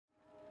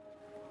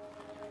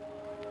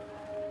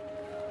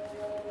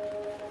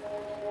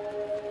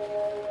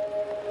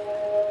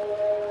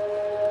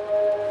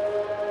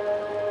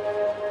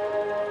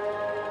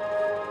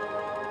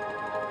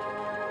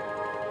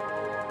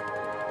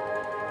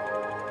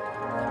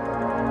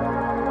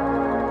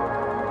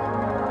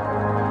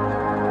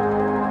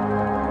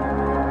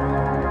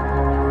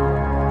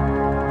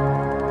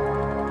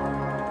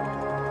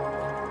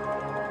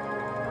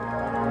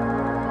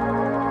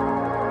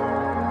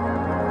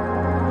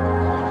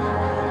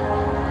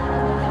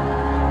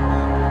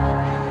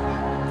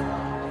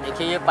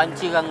देखिए ये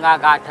पंची गंगा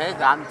घाट है।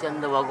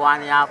 रामचंद्र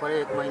भगवान यहाँ पर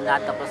 1 महीना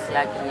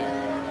तपस्या किए,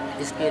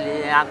 इसके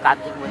लिए यहाँ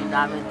कार्तिक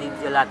महीना में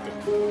दीप जलाते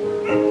हैं।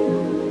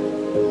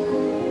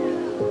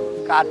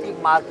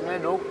 कार्तिक मास में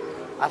लोग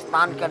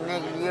स्नान करने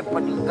के लिए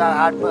पटिंगा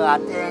घाट पर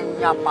आते हैं।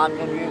 यहाँ 5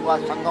 नदियों का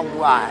संगम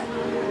हुआ है।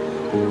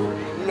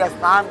 ये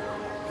स्थान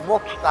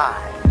मोक्ष का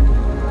है।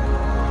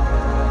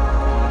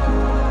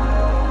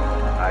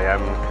 I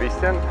am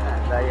Christian.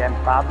 And I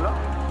am Pablo.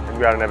 And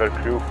we are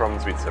NeverCrew from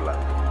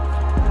Switzerland.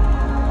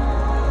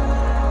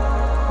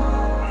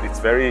 It's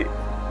very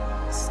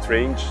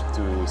strange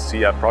to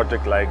see a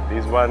project like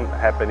this one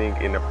happening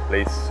in a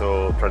place so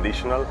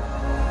traditional.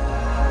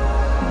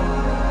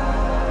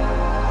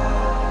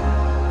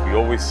 We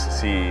always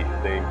see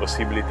the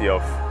impossibility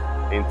of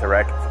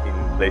interact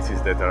in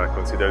places that are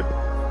considered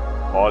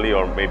holy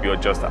or maybe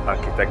just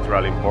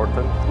architecturally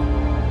important.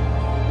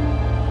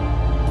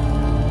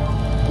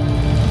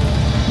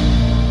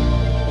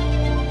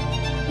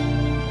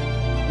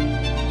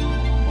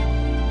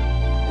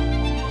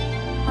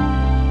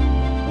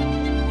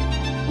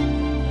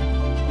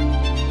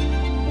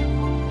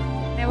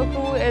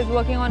 NeverCrew is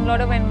working on a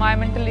lot of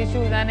environmental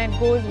issues, and it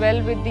goes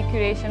well with the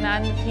curation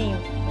and the theme.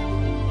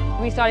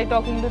 We started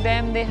talking to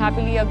them, they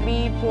happily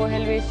agreed. Pro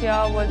Helvetia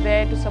was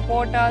there to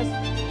support us.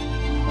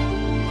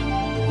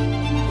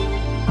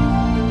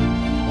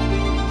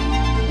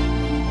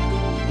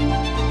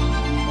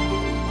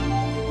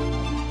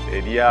 The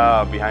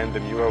idea behind the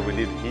mural we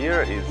did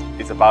here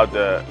is about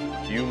the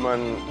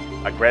human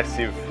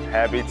aggressive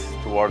habits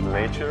towards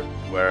nature,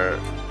 where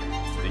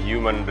the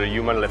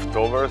human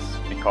leftovers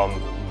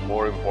become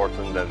more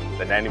important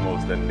than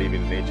animals that live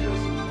in nature.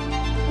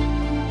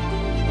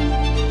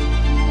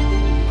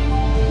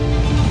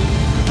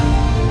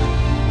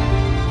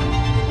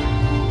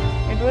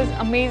 It was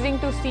amazing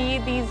to see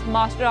these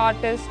master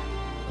artists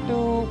to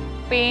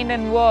paint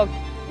and work.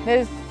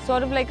 There's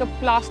sort of like a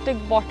plastic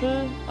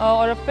bottle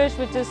or a fish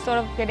which is sort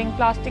of getting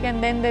plastic,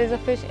 and then there's a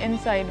fish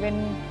inside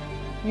when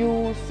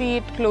you see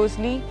it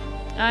closely.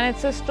 And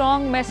it's a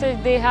strong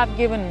message they have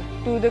given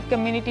to the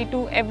community,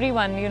 to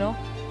everyone, you know.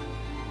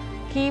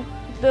 Keep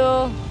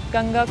the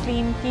Ganga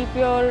clean, keep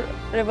your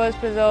rivers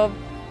preserved,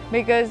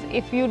 because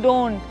if you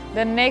don't,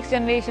 the next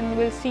generation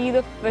will see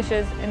the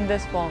fishes in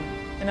this form,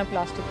 in a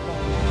plastic form.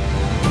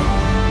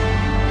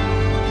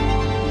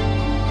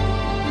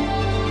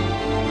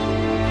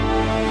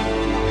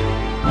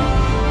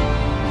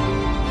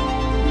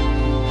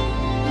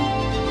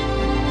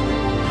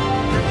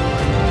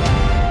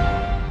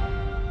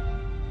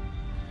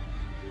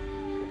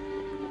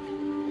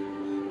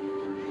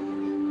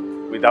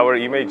 With our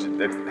image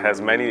that has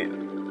many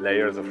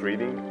layers of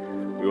reading,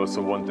 we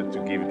also wanted to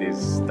give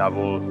this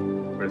double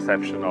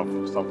perception of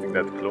something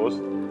that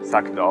closed,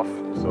 sucked off,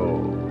 so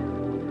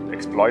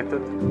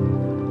exploited,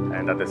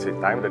 and at the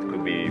same time that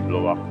could be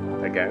blow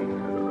up again,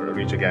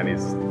 reach again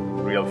its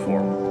real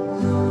form.